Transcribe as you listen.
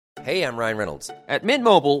Hey, I'm Ryan Reynolds. At Mint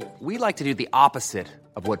Mobile, we like to do the opposite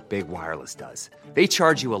of what Big Wireless does. They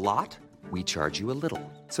charge you a lot, we charge you a little.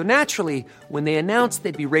 So naturally, when they announced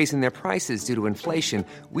they'd be raising their prices due to inflation,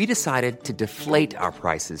 we decided to deflate our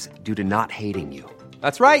prices due to not hating you.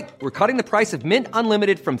 That's right. We're cutting the price of Mint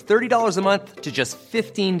Unlimited from $30 a month to just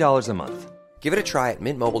 $15 a month. Give it a try at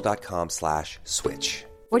mintmobile.com/switch.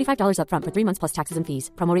 $45 up front for 3 months plus taxes and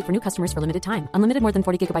fees. Promo rate for new customers for limited time. Unlimited more than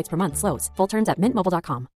 40 gigabytes per month. Slows full terms at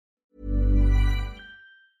mintmobile.com.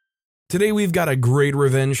 Today we've got a great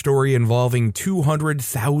revenge story involving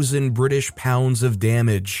 200,000 British pounds of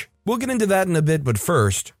damage. We'll get into that in a bit, but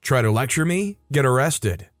first, try to lecture me? Get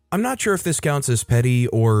arrested. I'm not sure if this counts as petty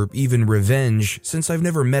or even revenge, since I've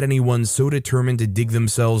never met anyone so determined to dig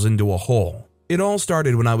themselves into a hole. It all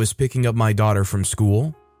started when I was picking up my daughter from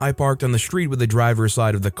school. I parked on the street with the driver's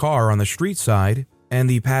side of the car on the street side and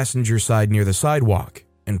the passenger side near the sidewalk.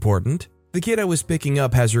 Important. The kid I was picking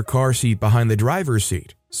up has her car seat behind the driver's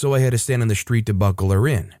seat, so I had to stand in the street to buckle her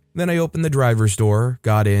in. Then I opened the driver's door,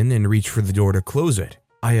 got in, and reached for the door to close it.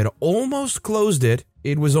 I had almost closed it.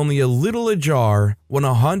 It was only a little ajar when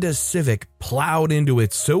a Honda Civic plowed into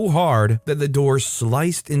it so hard that the door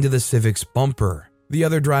sliced into the Civic's bumper. The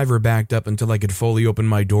other driver backed up until I could fully open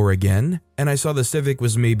my door again, and I saw the Civic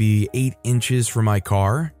was maybe 8 inches from my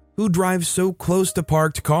car. Who drives so close to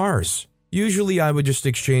parked cars? Usually I would just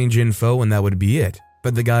exchange info and that would be it.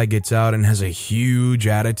 But the guy gets out and has a huge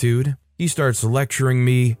attitude. He starts lecturing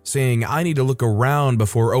me, saying I need to look around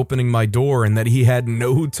before opening my door and that he had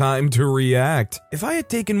no time to react. If I had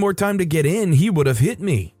taken more time to get in, he would have hit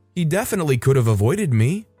me. He definitely could have avoided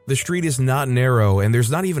me. The street is not narrow and there's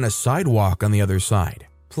not even a sidewalk on the other side.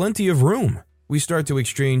 Plenty of room. We start to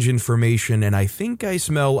exchange information and I think I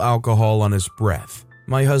smell alcohol on his breath.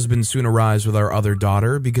 My husband soon arrives with our other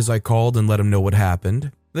daughter because I called and let him know what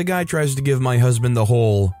happened. The guy tries to give my husband the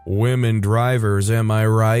whole "women drivers, am I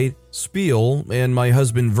right?" spiel, and my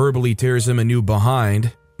husband verbally tears him a new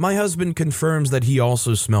behind. My husband confirms that he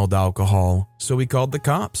also smelled alcohol, so he called the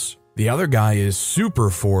cops. The other guy is super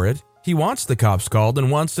for it. He wants the cops called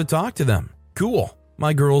and wants to talk to them. Cool.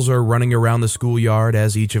 My girls are running around the schoolyard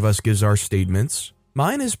as each of us gives our statements.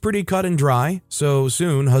 Mine is pretty cut and dry, so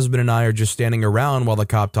soon husband and I are just standing around while the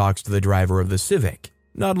cop talks to the driver of the Civic.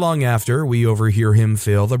 Not long after, we overhear him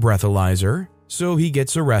fail the breathalyzer, so he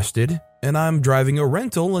gets arrested, and I'm driving a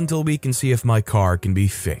rental until we can see if my car can be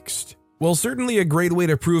fixed. Well, certainly a great way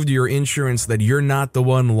to prove to your insurance that you're not the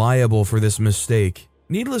one liable for this mistake.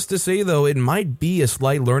 Needless to say, though, it might be a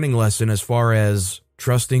slight learning lesson as far as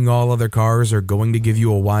trusting all other cars are going to give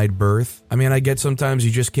you a wide berth. I mean, I get sometimes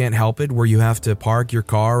you just can't help it where you have to park your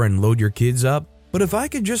car and load your kids up. But if I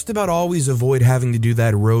could just about always avoid having to do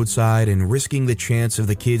that roadside and risking the chance of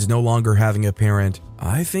the kids no longer having a parent,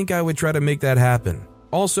 I think I would try to make that happen.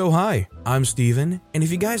 Also, hi, I'm Steven, and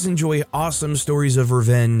if you guys enjoy awesome stories of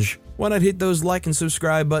revenge, why not hit those like and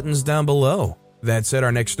subscribe buttons down below? That said,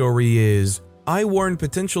 our next story is, I warned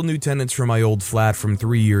potential new tenants from my old flat from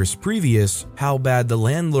 3 years previous how bad the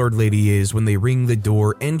landlord lady is when they ring the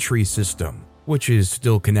door entry system, which is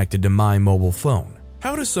still connected to my mobile phone.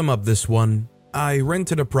 How to sum up this one? I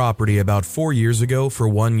rented a property about 4 years ago for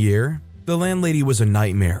 1 year. The landlady was a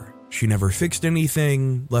nightmare. She never fixed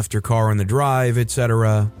anything, left her car on the drive,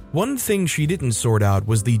 etc. One thing she didn't sort out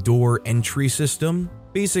was the door entry system.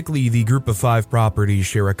 Basically, the group of 5 properties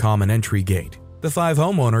share a common entry gate. The 5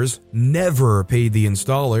 homeowners never paid the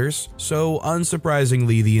installers, so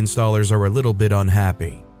unsurprisingly, the installers are a little bit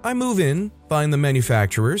unhappy. I move in, find the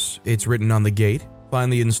manufacturers, it's written on the gate, find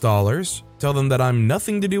the installers, tell them that I'm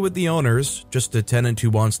nothing to do with the owners, just a tenant who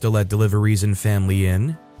wants to let deliveries and family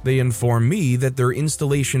in. They inform me that their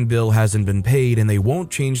installation bill hasn't been paid and they won't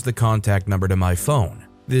change the contact number to my phone.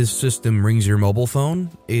 This system rings your mobile phone.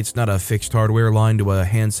 It's not a fixed hardware line to a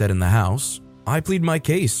handset in the house. I plead my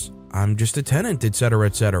case. I'm just a tenant, etc.,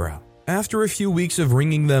 etc. After a few weeks of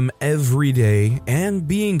ringing them every day and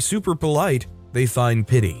being super polite, they find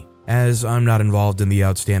pity. As I'm not involved in the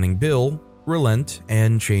outstanding bill, relent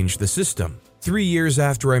and change the system. 3 years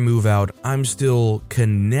after I move out, I'm still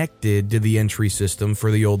connected to the entry system for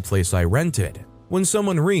the old place I rented. When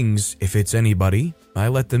someone rings, if it's anybody, I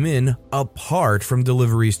let them in apart from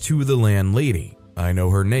deliveries to the landlady. I know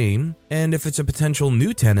her name, and if it's a potential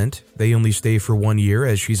new tenant, they only stay for 1 year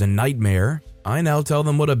as she's a nightmare. I now tell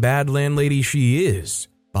them what a bad landlady she is.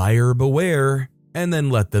 Buyer beware, and then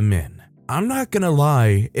let them in. I'm not gonna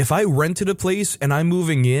lie, if I rented a place and I'm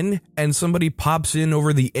moving in and somebody pops in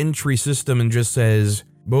over the entry system and just says,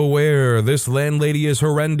 "Beware, this landlady is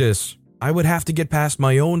horrendous," I would have to get past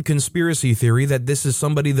my own conspiracy theory that this is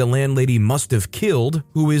somebody the landlady must have killed,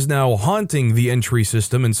 who is now haunting the entry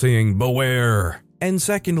system and saying, "Beware." And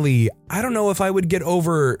secondly, I don't know if I would get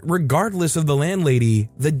over, regardless of the landlady,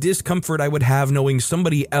 the discomfort I would have knowing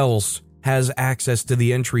somebody else has access to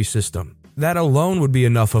the entry system. That alone would be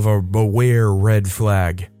enough of a beware red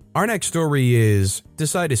flag. Our next story is,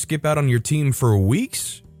 decide to skip out on your team for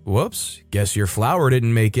weeks? Whoops, guess your flower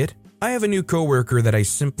didn't make it. I have a new coworker that I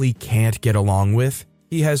simply can't get along with.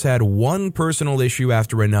 He has had one personal issue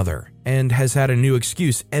after another, and has had a new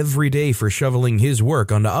excuse every day for shoveling his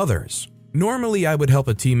work onto others. Normally, I would help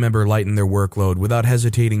a team member lighten their workload without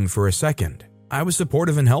hesitating for a second. I was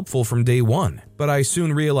supportive and helpful from day one, but I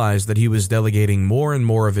soon realized that he was delegating more and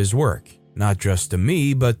more of his work, not just to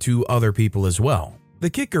me, but to other people as well. The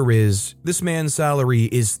kicker is, this man's salary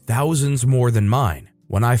is thousands more than mine.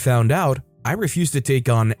 When I found out, I refused to take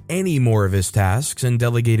on any more of his tasks and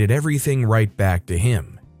delegated everything right back to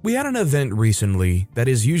him. We had an event recently that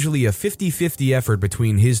is usually a 50-50 effort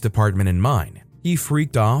between his department and mine. He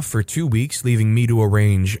freaked off for 2 weeks, leaving me to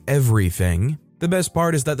arrange everything. The best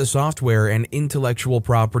part is that the software and intellectual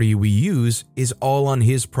property we use is all on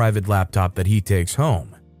his private laptop that he takes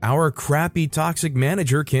home. Our crappy toxic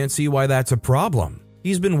manager can't see why that's a problem.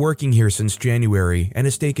 He's been working here since January and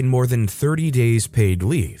has taken more than 30 days paid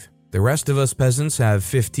leave. The rest of us peasants have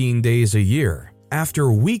 15 days a year.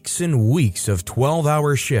 After weeks and weeks of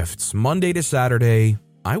 12-hour shifts, Monday to Saturday,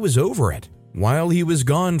 I was over it. While he was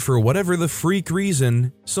gone for whatever the freak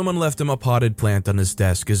reason, someone left him a potted plant on his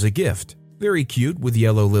desk as a gift. Very cute with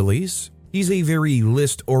yellow lilies. He's a very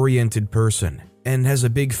list-oriented person and has a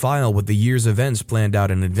big file with the year's events planned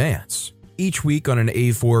out in advance. Each week on an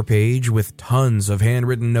A4 page with tons of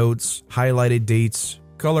handwritten notes, highlighted dates,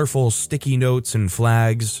 colorful sticky notes and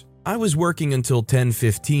flags. I was working until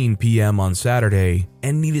 10:15 p.m. on Saturday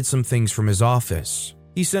and needed some things from his office.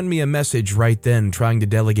 He sent me a message right then trying to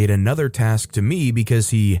delegate another task to me because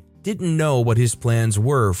he didn't know what his plans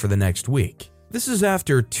were for the next week. This is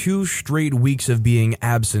after 2 straight weeks of being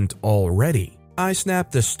absent already. I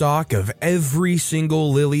snapped the stalk of every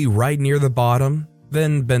single lily right near the bottom,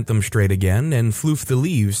 then bent them straight again and floofed the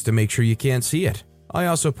leaves to make sure you can't see it. I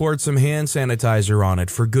also poured some hand sanitizer on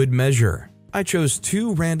it for good measure. I chose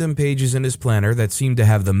 2 random pages in his planner that seemed to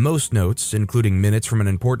have the most notes, including minutes from an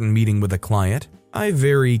important meeting with a client. I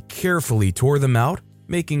very carefully tore them out,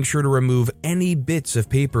 making sure to remove any bits of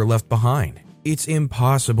paper left behind. It's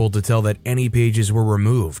impossible to tell that any pages were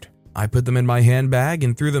removed. I put them in my handbag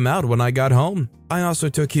and threw them out when I got home. I also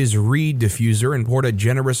took his reed diffuser and poured a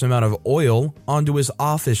generous amount of oil onto his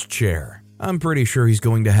office chair. I'm pretty sure he's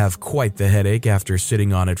going to have quite the headache after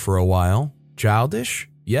sitting on it for a while. Childish?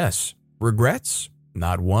 Yes. Regrets?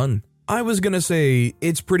 Not one. I was gonna say,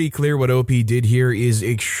 it's pretty clear what OP did here is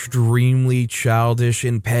extremely childish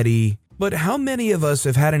and petty, but how many of us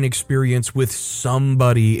have had an experience with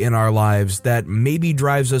somebody in our lives that maybe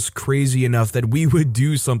drives us crazy enough that we would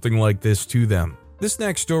do something like this to them? This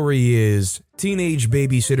next story is Teenage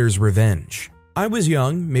Babysitter's Revenge. I was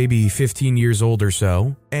young, maybe 15 years old or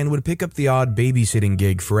so, and would pick up the odd babysitting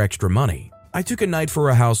gig for extra money. I took a night for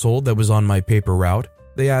a household that was on my paper route.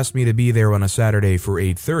 They asked me to be there on a Saturday for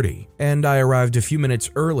 8:30, and I arrived a few minutes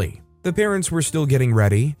early. The parents were still getting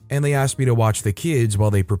ready, and they asked me to watch the kids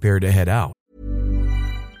while they prepared to head out.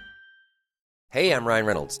 Hey, I'm Ryan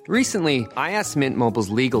Reynolds. Recently, I asked Mint Mobile's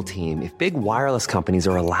legal team if big wireless companies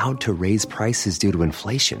are allowed to raise prices due to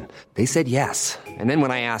inflation. They said yes. And then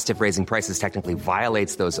when I asked if raising prices technically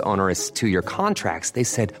violates those onerous 2-year contracts, they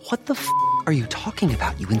said, "What the f*** are you talking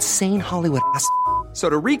about, you insane Hollywood ass?" So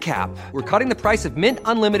to recap, we're cutting the price of Mint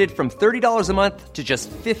Unlimited from $30 a month to just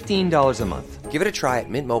 $15 a month. Give it a try at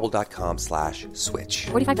mintmobile.com/switch.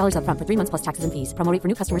 $45 up front for 3 months plus taxes and fees. Promo rate for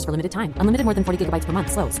new customers for limited time. Unlimited more than 40 gigabytes per month.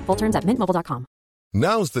 Slows full terms at mintmobile.com.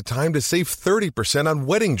 Now's the time to save 30% on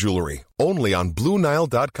wedding jewelry, only on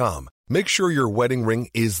BlueNile.com. Make sure your wedding ring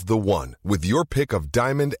is the one with your pick of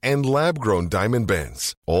diamond and lab-grown diamond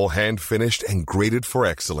bands, all hand-finished and graded for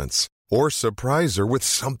excellence. Or surprise her with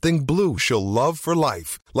something blue she'll love for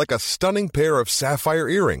life, like a stunning pair of sapphire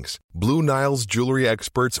earrings. Blue Nile's jewelry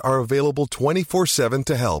experts are available 24/7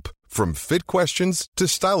 to help, from fit questions to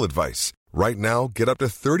style advice. Right now, get up to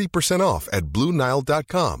 30% off at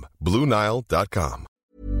BlueNile.com. BlueNile.com.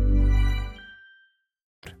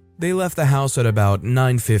 They left the house at about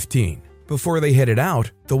 9:15. Before they headed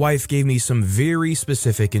out, the wife gave me some very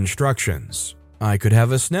specific instructions. I could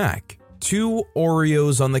have a snack. 2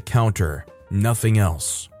 Oreos on the counter, nothing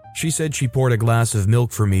else. She said she poured a glass of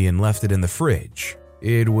milk for me and left it in the fridge.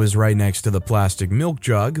 It was right next to the plastic milk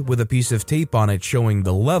jug with a piece of tape on it showing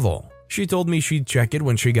the level. She told me she'd check it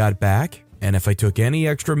when she got back, and if I took any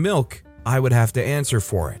extra milk, I would have to answer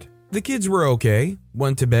for it. The kids were okay,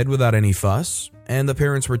 went to bed without any fuss, and the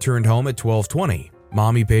parents returned home at 12:20.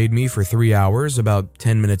 Mommy paid me for 3 hours about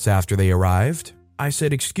 10 minutes after they arrived. I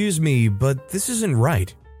said, "Excuse me, but this isn't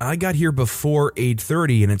right. I got here before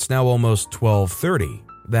 8:30 and it's now almost 12:30.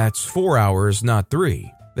 That's 4 hours, not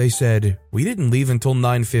 3. They said, "We didn't leave until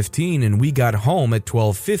 9:15 and we got home at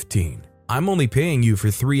 12:15. I'm only paying you for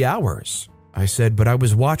 3 hours. I said, "But I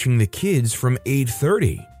was watching the kids from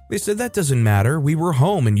 8:30. They said, "That doesn't matter. We were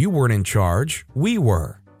home and you weren't in charge. We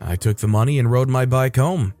were." I took the money and rode my bike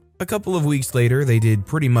home. A couple of weeks later, they did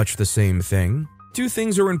pretty much the same thing. 2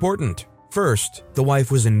 things are important. First, the wife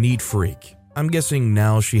was a neat freak. I'm guessing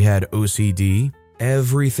now she had OCD.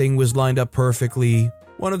 Everything was lined up perfectly.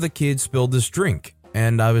 One of the kids spilled his drink,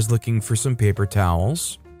 and I was looking for some paper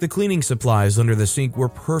towels. The cleaning supplies under the sink were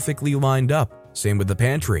perfectly lined up. Same with the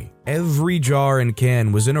pantry. Every jar and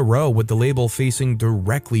can was in a row with the label facing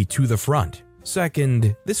directly to the front.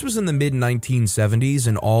 Second, this was in the mid-1970s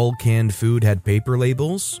and all canned food had paper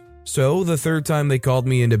labels. So the third time they called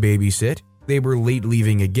me in to babysit, they were late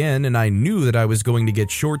leaving again, and I knew that I was going to get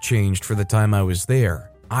shortchanged for the time I was there.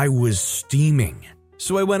 I was steaming.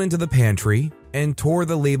 So I went into the pantry and tore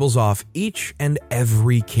the labels off each and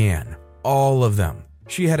every can. All of them.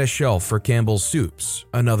 She had a shelf for Campbell's soups,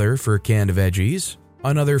 another for canned veggies,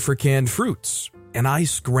 another for canned fruits, and I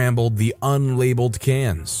scrambled the unlabeled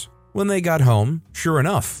cans. When they got home, sure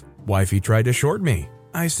enough, wifey tried to short me.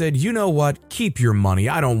 I said, "You know what? Keep your money.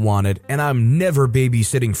 I don't want it, and I'm never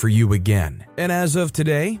babysitting for you again. And as of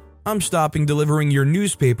today, I'm stopping delivering your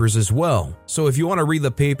newspapers as well. So if you want to read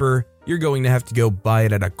the paper, you're going to have to go buy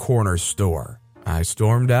it at a corner store." I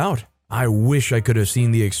stormed out. I wish I could have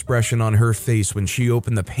seen the expression on her face when she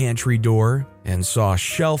opened the pantry door and saw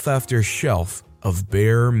shelf after shelf of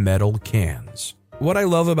bare metal cans. What I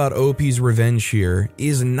love about OP's revenge here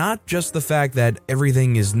is not just the fact that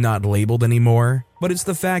everything is not labeled anymore, but it's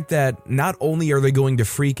the fact that not only are they going to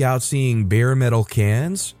freak out seeing bare metal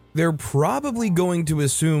cans, they're probably going to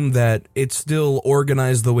assume that it's still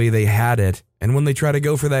organized the way they had it, and when they try to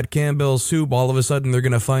go for that Campbell's soup, all of a sudden they're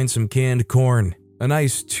going to find some canned corn. A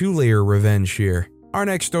nice 2-layer revenge here. Our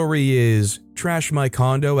next story is trash my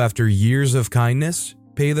condo after years of kindness,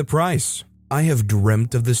 pay the price. I have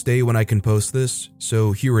dreamt of this day when I can post this,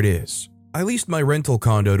 so here it is. I leased my rental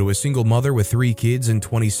condo to a single mother with 3 kids in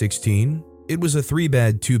 2016. It was a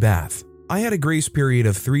 3-bed, 2-bath. I had a grace period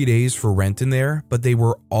of 3 days for rent in there, but they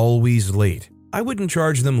were always late. I wouldn't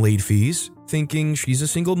charge them late fees, thinking she's a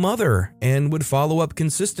single mother and would follow up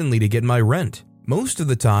consistently to get my rent. Most of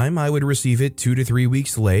the time, I would receive it 2 to 3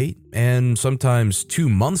 weeks late, and sometimes 2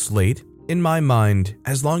 months late. In my mind,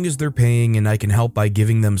 as long as they're paying and I can help by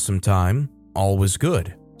giving them some time, all was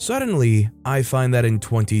good. Suddenly, I find that in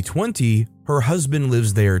 2020, her husband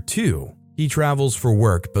lives there too. He travels for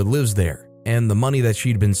work but lives there, and the money that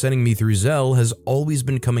she'd been sending me through Zelle has always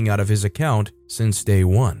been coming out of his account since day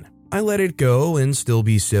one. I let it go and still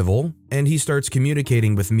be civil, and he starts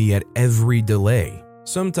communicating with me at every delay.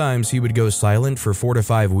 Sometimes he would go silent for 4 to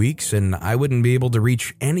 5 weeks and I wouldn't be able to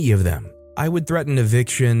reach any of them. I would threaten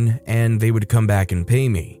eviction and they would come back and pay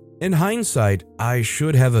me. In hindsight, I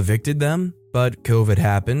should have evicted them, but COVID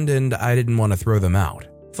happened and I didn't want to throw them out.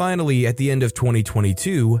 Finally, at the end of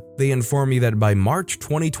 2022, they informed me that by March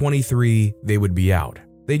 2023, they would be out.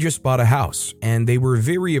 They just bought a house, and they were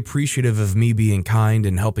very appreciative of me being kind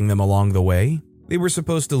and helping them along the way. They were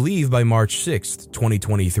supposed to leave by March 6th,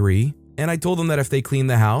 2023, and I told them that if they clean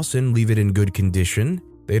the house and leave it in good condition,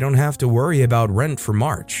 they don't have to worry about rent for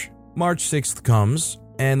March. March 6th comes,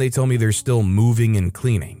 and they tell me they're still moving and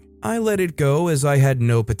cleaning. I let it go as I had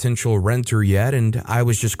no potential renter yet, and I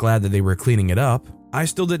was just glad that they were cleaning it up. I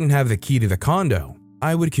still didn't have the key to the condo.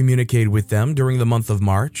 I would communicate with them during the month of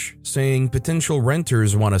March, saying potential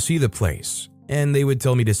renters want to see the place, and they would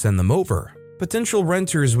tell me to send them over. Potential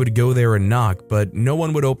renters would go there and knock, but no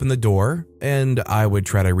one would open the door, and I would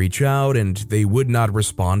try to reach out and they would not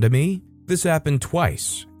respond to me. This happened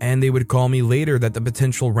twice, and they would call me later that the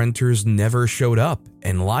potential renters never showed up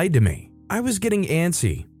and lied to me. I was getting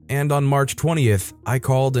antsy. And on March 20th, I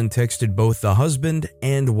called and texted both the husband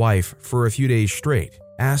and wife for a few days straight,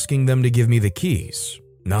 asking them to give me the keys.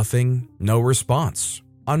 Nothing, no response.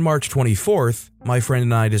 On March 24th, my friend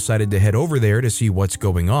and I decided to head over there to see what's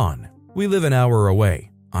going on. We live an hour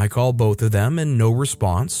away. I called both of them and no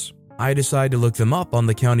response. I decided to look them up on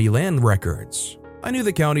the county land records. I knew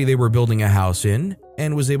the county they were building a house in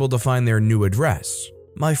and was able to find their new address.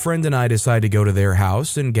 My friend and I decided to go to their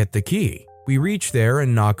house and get the key. We reach there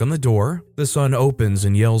and knock on the door. The son opens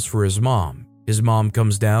and yells for his mom. His mom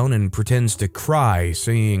comes down and pretends to cry,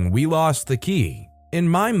 saying, "We lost the key." In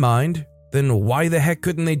my mind, then why the heck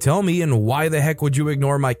couldn't they tell me, and why the heck would you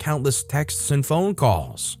ignore my countless texts and phone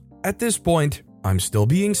calls? At this point, I'm still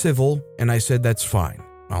being civil, and I said that's fine.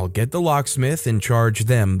 I'll get the locksmith and charge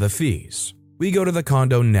them the fees. We go to the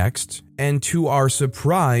condo next, and to our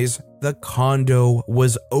surprise, the condo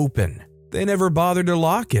was open. They never bothered to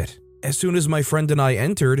lock it. As soon as my friend and I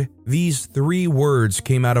entered, these 3 words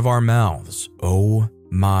came out of our mouths. Oh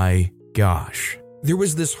my gosh. There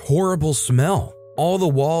was this horrible smell. All the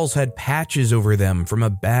walls had patches over them from a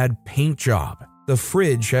bad paint job. The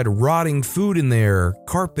fridge had rotting food in there.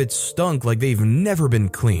 Carpets stunk like they've never been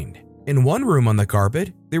cleaned. In one room on the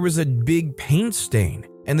carpet, there was a big paint stain,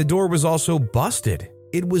 and the door was also busted.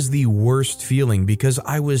 It was the worst feeling because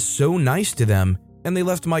I was so nice to them, and they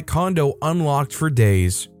left my condo unlocked for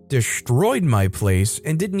days, destroyed my place,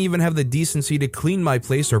 and didn't even have the decency to clean my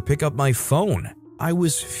place or pick up my phone. I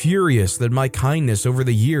was furious that my kindness over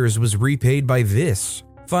the years was repaid by this.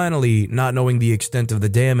 Finally, not knowing the extent of the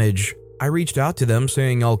damage, I reached out to them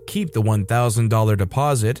saying I'll keep the $1,000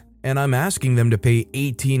 deposit, and I'm asking them to pay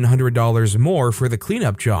 $1,800 more for the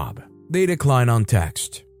cleanup job. They decline on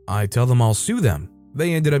text. I tell them I'll sue them.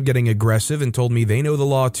 They ended up getting aggressive and told me they know the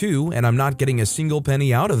law too, and I'm not getting a single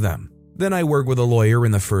penny out of them. Then I work with a lawyer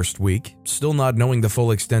in the first week, still not knowing the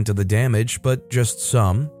full extent of the damage, but just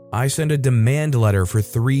some. I send a demand letter for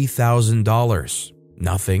 $3,000.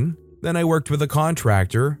 Nothing. Then I worked with a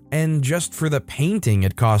contractor, and just for the painting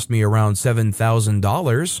it cost me around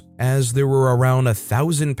 $7,000, as there were around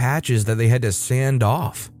 1,000 patches that they had to sand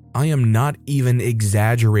off. I am not even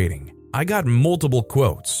exaggerating. I got multiple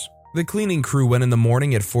quotes. The cleaning crew went in the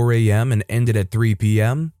morning at 4 a.m. and ended at 3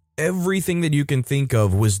 p.m. Everything that you can think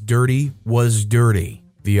of was dirty.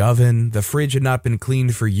 The oven, the fridge had not been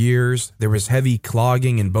cleaned for years. There was heavy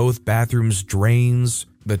clogging in both bathrooms' drains.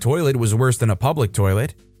 The toilet was worse than a public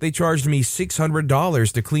toilet. They charged me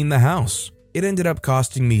 $600 to clean the house. It ended up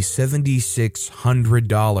costing me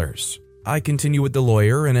 $7,600. I continue with the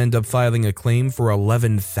lawyer and end up filing a claim for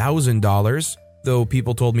 $11,000, though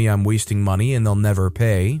people told me I'm wasting money and they'll never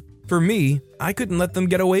pay. For me, I couldn't let them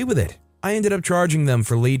get away with it. I ended up charging them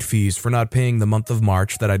for late fees for not paying the month of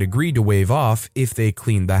March that I'd agreed to waive off if they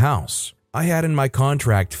cleaned the house. I had in my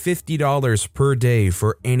contract $50 per day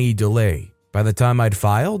for any delay. By the time I'd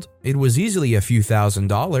filed, it was easily a few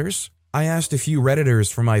 $1,000s. I asked a few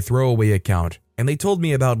Redditors for my throwaway account, and they told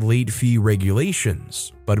me about late fee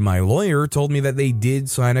regulations. But my lawyer told me that they did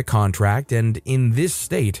sign a contract, and in this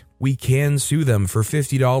state, we can sue them for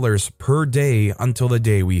 $50 per day until the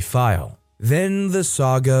day we file. Then the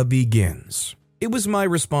saga begins. It was my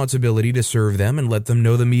responsibility to serve them and let them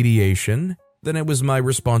know the mediation. Then it was my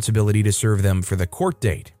responsibility to serve them for the court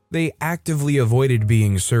date. They actively avoided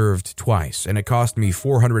being served twice, and it cost me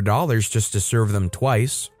 $400 just to serve them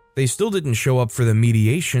twice. They still didn't show up for the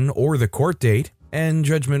mediation or the court date, and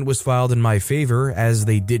judgment was filed in my favor as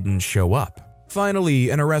they didn't show up. Finally,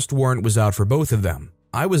 an arrest warrant was out for both of them.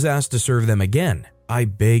 I was asked to serve them again. I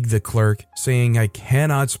begged the clerk, saying I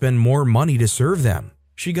cannot spend more money to serve them.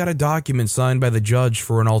 She got a document signed by the judge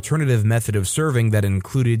for an alternative method of serving that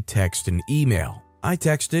included text and email. I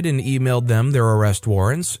texted and emailed them their arrest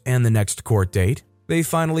warrants and the next court date. They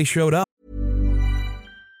finally showed up.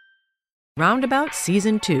 Roundabout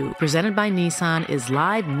Season 2, presented by Nissan, is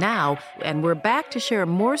live now, and we're back to share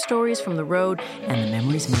more stories from the road and the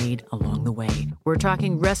memories made along the way. We're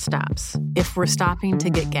talking rest stops, if we're stopping to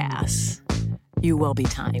get gas. You will be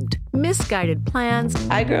timed. Misguided plans.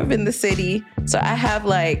 I grew up in the city, so I have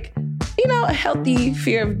a healthy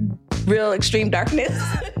fear of real extreme darkness.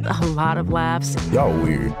 A lot of laughs. Y'all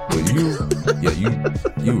weird, but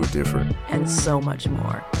you were different. And so much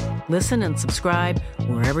more. Listen and subscribe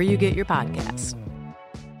wherever you get your podcasts.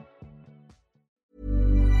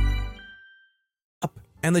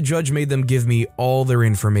 And the judge made them give me all their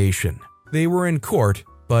information. They were in court,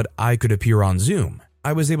 but I could appear on Zoom.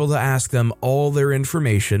 I was able to ask them all their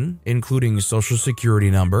information, including social security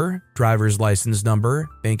number, driver's license number,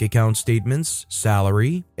 bank account statements,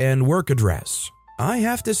 salary, and work address. I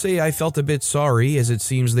have to say I felt a bit sorry, as it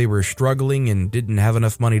seems they were struggling and didn't have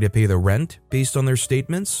enough money to pay the rent based on their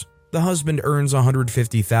statements. The husband earns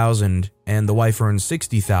 $150,000 and the wife earns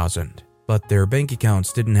 $60,000, but their bank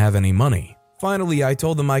accounts didn't have any money. Finally, I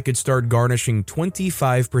told them I could start garnishing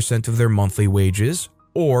 25% of their monthly wages,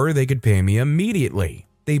 or they could pay me immediately.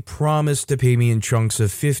 They promised to pay me in chunks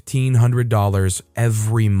of $1,500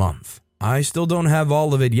 every month. I still don't have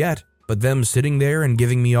all of it yet, but them sitting there and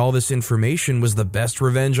giving me all this information was the best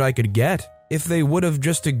revenge I could get. If they would have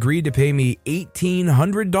just agreed to pay me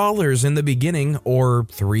 $1,800 in the beginning or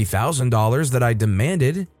 $3,000 that I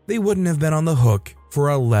demanded, they wouldn't have been on the hook for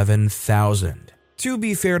 $11,000. To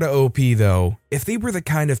be fair to OP though, if they were the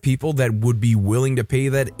kind of people that would be willing to pay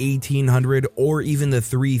that $1,800 or even the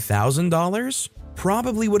 $3,000,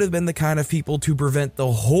 probably would have been the kind of people to prevent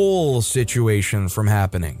the whole situation from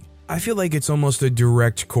happening. I feel like it's almost a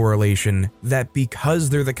direct correlation that because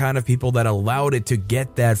they're the kind of people that allowed it to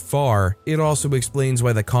get that far, it also explains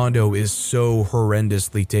why the condo is so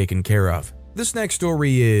horrendously taken care of. This next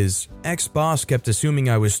story is, ex-boss kept assuming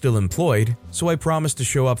I was still employed, so I promised to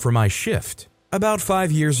show up for my shift. About 5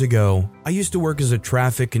 years ago, I used to work as a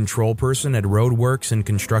traffic control person at roadworks and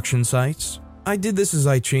construction sites. I did this as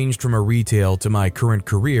I changed from a retail to my current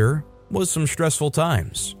career, was some stressful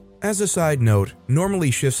times. As a side note,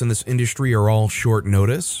 normally shifts in this industry are all short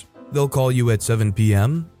notice. They'll call you at 7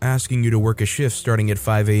 p.m., asking you to work a shift starting at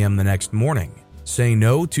 5 a.m. the next morning. Say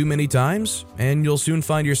no too many times, and you'll soon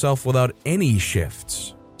find yourself without any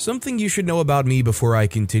shifts. Something you should know about me before I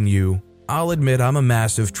continue, I'll admit I'm a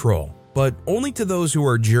massive troll, but only to those who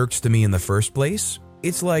are jerks to me in the first place.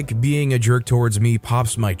 It's like being a jerk towards me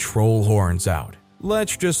pops my troll horns out.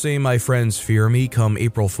 Let's just say my friends fear me come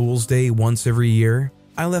April Fool's Day once every year.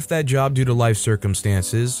 I left that job due to life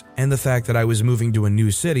circumstances and the fact that I was moving to a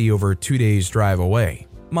new city over 2 days' drive away.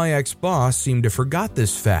 My ex-boss seemed to forgot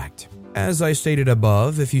this fact. As I stated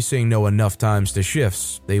above, if you say no enough times to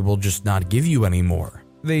shifts, they will just not give you any more.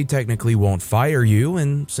 They technically won't fire you,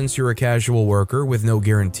 and since you're a casual worker with no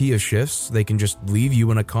guarantee of shifts, they can just leave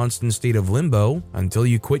you in a constant state of limbo until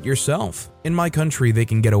you quit yourself. In my country, they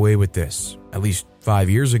can get away with this, at least 5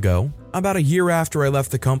 years ago. About a year after I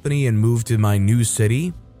left the company and moved to my new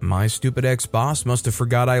city, my stupid ex-boss must have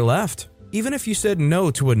forgot I left. Even if you said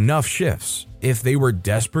no to enough shifts, if they were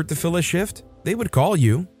desperate to fill a shift, they would call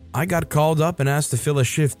you. I got called up and asked to fill a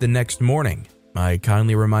shift the next morning. I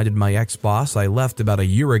kindly reminded my ex-boss I left about a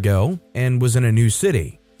year ago and was in a new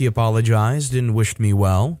city. He apologized and wished me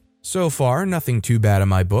well. So far, nothing too bad in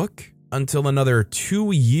my book, until another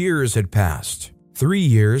 2 years had passed. 3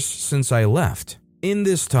 years since I left. In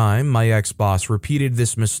this time, my ex-boss repeated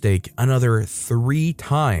this mistake another 3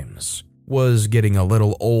 times. Was getting a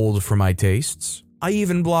little old for my tastes. I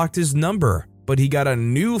even blocked his number, but he got a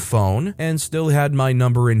new phone and still had my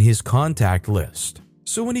number in his contact list.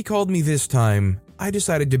 So when he called me this time, I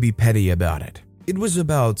decided to be petty about it. It was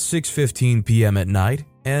about 6:15 p.m. at night,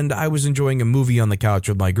 and I was enjoying a movie on the couch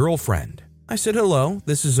with my girlfriend. I said, "Hello,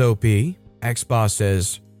 this is OP." Ex-boss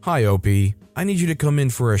says, "Hi OP, I need you to come in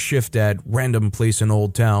for a shift at random place in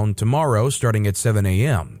Old Town tomorrow starting at 7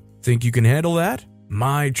 a.m. Think you can handle that?"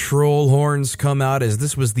 My troll horns come out as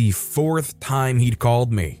this was the 4th time he'd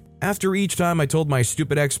called me. After each time I told my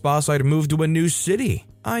stupid ex-boss I'd moved to a new city.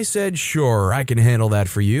 I said, "Sure, I can handle that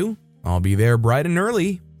for you. I'll be there bright and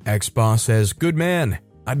early." Ex-boss says, "Good man.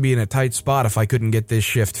 I'd be in a tight spot if I couldn't get this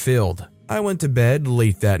shift filled." I went to bed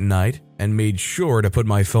late that night and made sure to put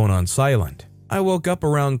my phone on silent. I woke up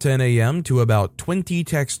around 10 a.m. to about 20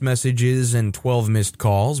 text messages and 12 missed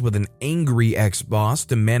calls with an angry ex-boss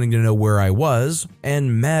demanding to know where I was,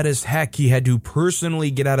 and mad as heck he had to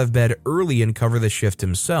personally get out of bed early and cover the shift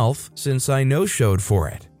himself since I no-showed for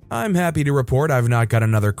it. I'm happy to report I've not got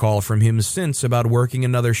another call from him since about working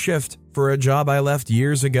another shift for a job I left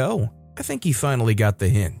years ago. I think he finally got the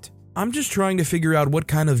hint. I'm just trying to figure out what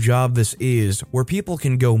kind of job this is where people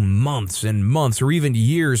can go months and months or even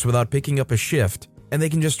years without picking up a shift, and they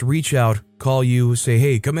can just reach out, call you, say,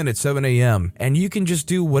 "Hey, come in at 7 a.m., and you can just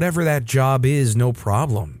do whatever that job is, no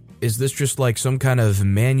problem. Is this just like some kind of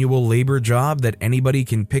manual labor job that anybody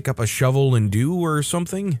can pick up a shovel and do or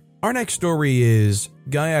something? Our next story is,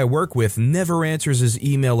 guy I work with never answers his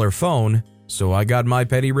email or phone, so I got my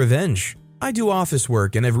petty revenge. I do office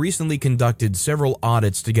work and have recently conducted several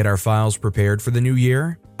audits to get our files prepared for the new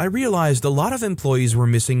year. I realized a lot of employees were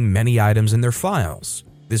missing many items in their files.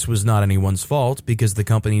 This was not anyone's fault because the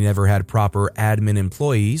company never had proper admin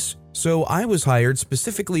employees, so I was hired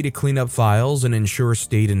specifically to clean up files and ensure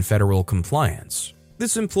state and federal compliance.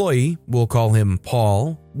 This employee, we'll call him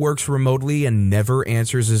Paul, works remotely and never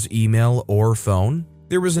answers his email or phone.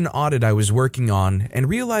 There was an audit I was working on and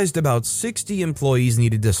realized about 60 employees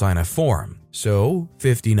needed to sign a form, so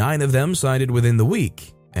 59 of them signed it within the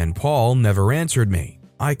week, and Paul never answered me.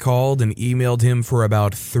 I called and emailed him for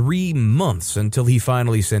about 3 months until he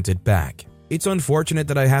finally sent it back. It's unfortunate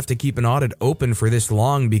that I have to keep an audit open for this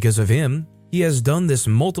long because of him. He has done this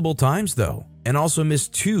multiple times though, and also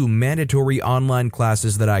missed 2 mandatory online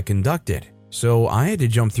classes that I conducted, so I had to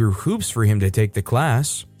jump through hoops for him to take the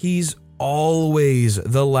class. He's always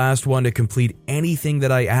the last one to complete anything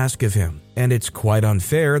that I ask of him, and it's quite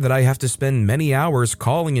unfair that I have to spend many hours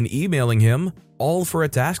calling and emailing him, all for a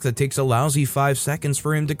task that takes a lousy 5 seconds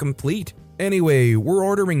for him to complete. Anyway, we're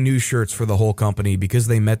ordering new shirts for the whole company because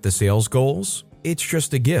they met the sales goals. It's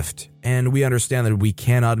just a gift, and we understand that we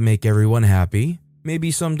cannot make everyone happy.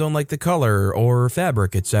 Maybe some don't like the color or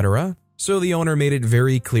fabric, etc. So the owner made it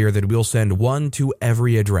very clear that we'll send one to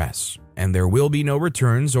every address, and there will be no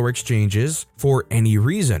returns or exchanges for any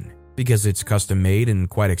reason, because it's custom made and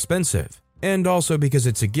quite expensive, and also because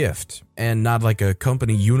it's a gift, and not like a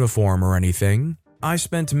company uniform or anything. I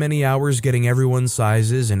spent many hours getting everyone's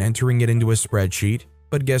sizes and entering it into a spreadsheet,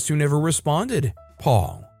 but guess who never responded?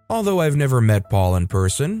 Paul. Although I've never met Paul in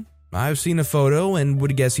person, I've seen a photo and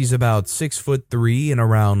would guess he's about 6'3" and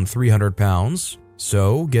around 300 pounds.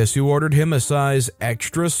 So, guess who ordered him a size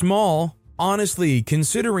extra small? Honestly,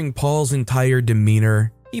 considering Paul's entire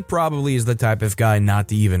demeanor, he probably is the type of guy not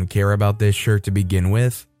to even care about this shirt to begin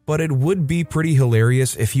with. But it would be pretty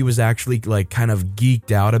hilarious if he was actually kind of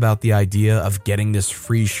geeked out about the idea of getting this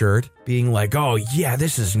free shirt, being like, oh yeah,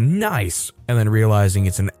 this is nice, and then realizing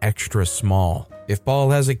it's an extra small. If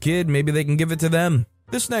Paul has a kid, maybe they can give it to them.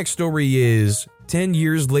 This next story is 10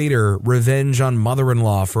 years later, revenge on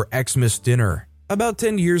mother-in-law for Xmas dinner. About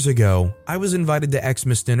 10 years ago, I was invited to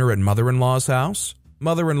Xmas dinner at mother-in-law's house.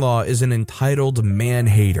 Mother-in-law is an entitled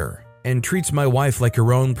man-hater and treats my wife like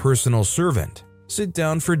her own personal servant. Sit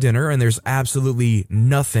down for dinner and there's absolutely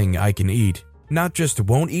nothing I can eat. Not just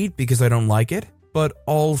won't eat because I don't like it, but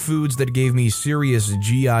all foods that gave me serious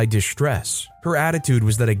GI distress. Her attitude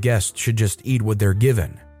was that a guest should just eat what they're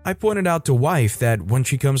given. I pointed out to wife that when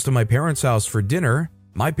she comes to my parents' house for dinner,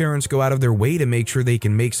 my parents go out of their way to make sure they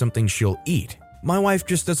can make something she'll eat. My wife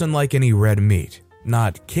just doesn't like any red meat.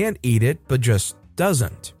 Not can't eat it, but just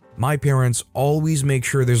doesn't. My parents always make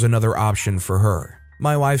sure there's another option for her.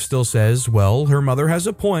 My wife still says, well, her mother has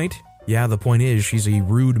a point. Yeah, the point is she's a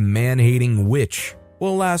rude man-hating witch.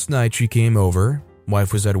 Well, last night she came over.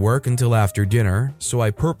 Wife was at work until after dinner, so I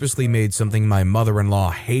purposely made something my mother-in-law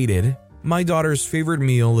hated. My daughter's favorite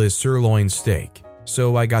meal is sirloin steak,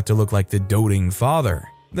 so I got to look like the doting father.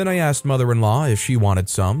 Then I asked mother-in-law if she wanted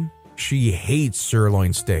some. She hates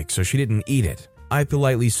sirloin steak, so she didn't eat it. I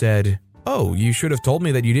politely said, oh, you should have told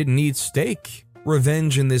me that you didn't eat steak.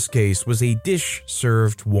 Revenge in this case was a dish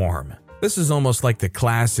served warm. This is almost like the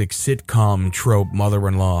classic sitcom trope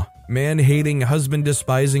mother-in-law. Man-hating,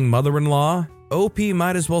 husband-despising mother-in-law? OP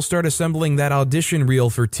might as well start assembling that audition reel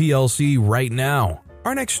for TLC right now.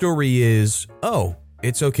 Our next story is, oh,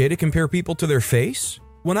 it's okay to compare people to their face?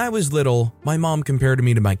 When I was little, my mom compared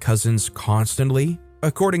me to my cousins constantly.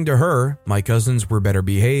 According to her, my cousins were better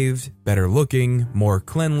behaved, better looking, more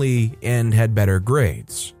cleanly, and had better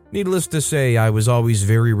grades. Needless to say, I was always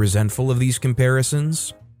very resentful of these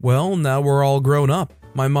comparisons. Well, now we're all grown up.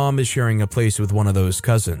 My mom is sharing a place with one of those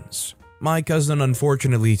cousins. My cousin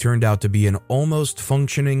unfortunately turned out to be an almost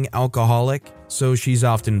functioning alcoholic, so she's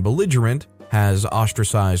often belligerent, has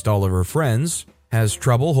ostracized all of her friends, has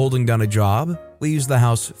trouble holding down a job, leaves the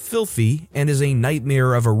house filthy, and is a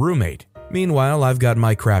nightmare of a roommate. Meanwhile, I've got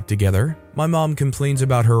my crap together. My mom complains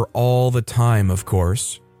about her all the time, of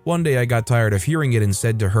course. One day I got tired of hearing it and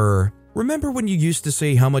said to her, remember when you used to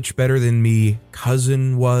say how much better than me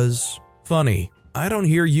cousin was? Funny, I don't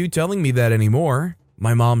hear you telling me that anymore.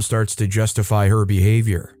 My mom starts to justify her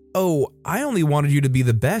behavior. Oh, I only wanted you to be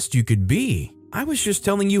the best you could be. I was just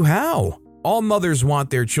telling you how. All mothers want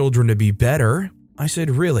their children to be better. I said,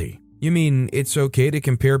 really? You mean it's okay to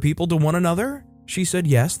compare people to one another? She said,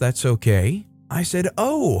 yes, that's okay. I said,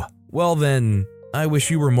 oh, well then, I wish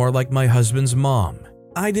you were more like my husband's mom.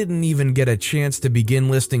 I didn't even get a chance to begin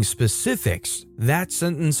listing specifics. That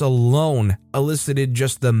sentence alone elicited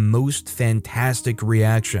just the most fantastic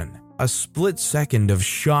reaction. A split second of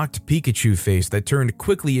shocked Pikachu face that turned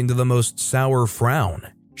quickly into the most sour frown.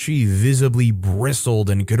 She visibly bristled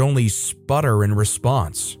and could only sputter in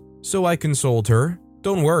response. So I consoled her,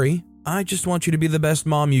 don't worry, I just want you to be the best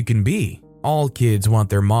mom you can be. All kids want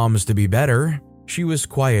their moms to be better. She was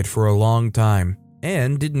quiet for a long time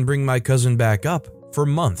and didn't bring my cousin back up for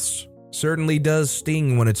months. Certainly does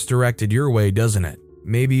sting when it's directed your way, doesn't it?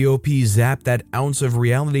 Maybe OP zapped that ounce of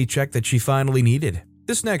reality check that she finally needed.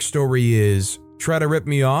 This next story is, try to rip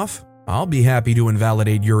me off? I'll be happy to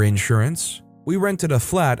invalidate your insurance. We rented a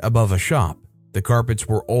flat above a shop. The carpets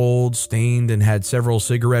were old, stained, and had several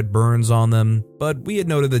cigarette burns on them, but we had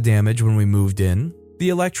noted the damage when we moved in. The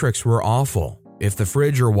electrics were awful. If the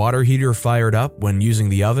fridge or water heater fired up when using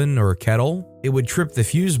the oven or kettle, it would trip the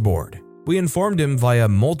fuse board. We informed him via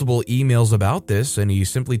multiple emails about this, and he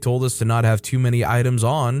simply told us to not have too many items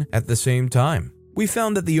on at the same time. We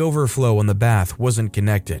found that the overflow in the bath wasn't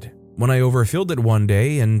connected. When I overfilled it one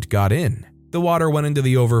day and got in, the water went into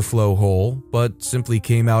the overflow hole, but simply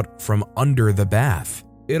came out from under the bath.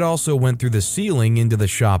 It also went through the ceiling into the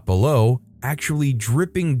shop below, actually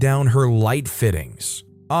dripping down her light fittings.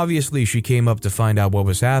 Obviously, she came up to find out what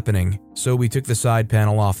was happening, so we took the side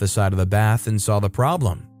panel off the side of the bath and saw the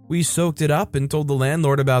problem. We soaked it up and told the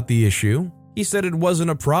landlord about the issue. He said it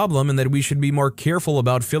wasn't a problem and that we should be more careful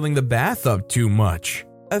about filling the bath up too much.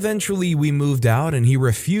 Eventually, we moved out and he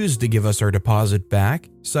refused to give us our deposit back,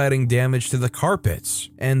 citing damage to the carpets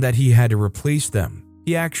and that he had to replace them.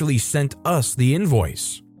 He actually sent us the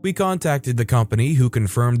invoice. We contacted the company, who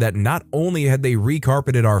confirmed that not only had they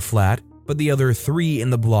recarpeted our flat, but the other 3 in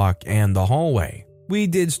the block and the hallway. We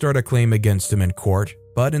did start a claim against him in court,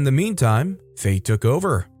 but in the meantime, fate took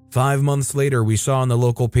over. 5 months later, we saw in the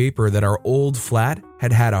local paper that our old flat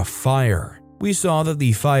had had a fire. We saw that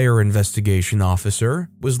the fire investigation officer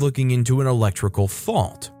was looking into an electrical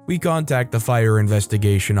fault. We contacted the fire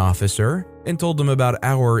investigation officer and told him about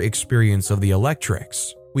our experience of the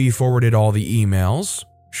electrics. We forwarded all the emails.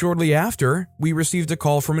 Shortly after, we received a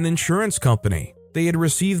call from an insurance company. They had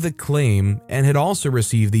received the claim and had also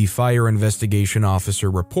received the fire investigation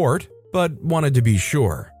officer report, but wanted to be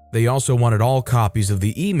sure. They also wanted all copies of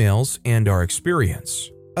the emails and our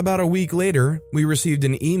experience. About a week later, we received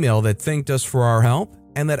an email that thanked us for our help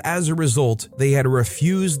and that as a result, they had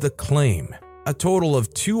refused the claim. A total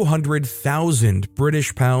of 200,000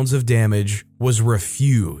 British pounds of damage was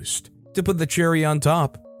refused. To put the cherry on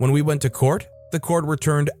top, when we went to court, the court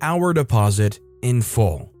returned our deposit in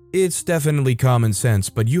full. It's definitely common sense,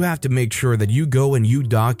 but you have to make sure that you go and you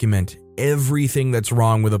document everything that's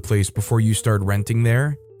wrong with a place before you start renting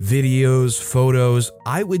there. Videos, photos.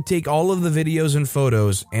 I would take all of the videos and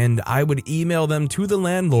photos and I would email them to the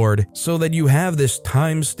landlord so that you have this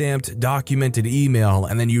time-stamped documented email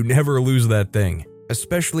and then you never lose that thing,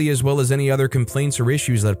 especially as well as any other complaints or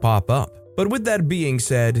issues that pop up. But with that being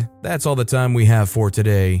said, that's all the time we have for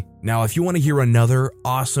today. Now, if you want to hear another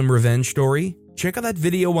awesome revenge story, check out that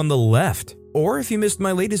video on the left. Or if you missed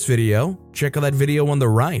my latest video, check out that video on the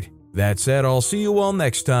right. That said, I'll see you all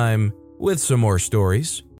next time with some more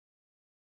stories.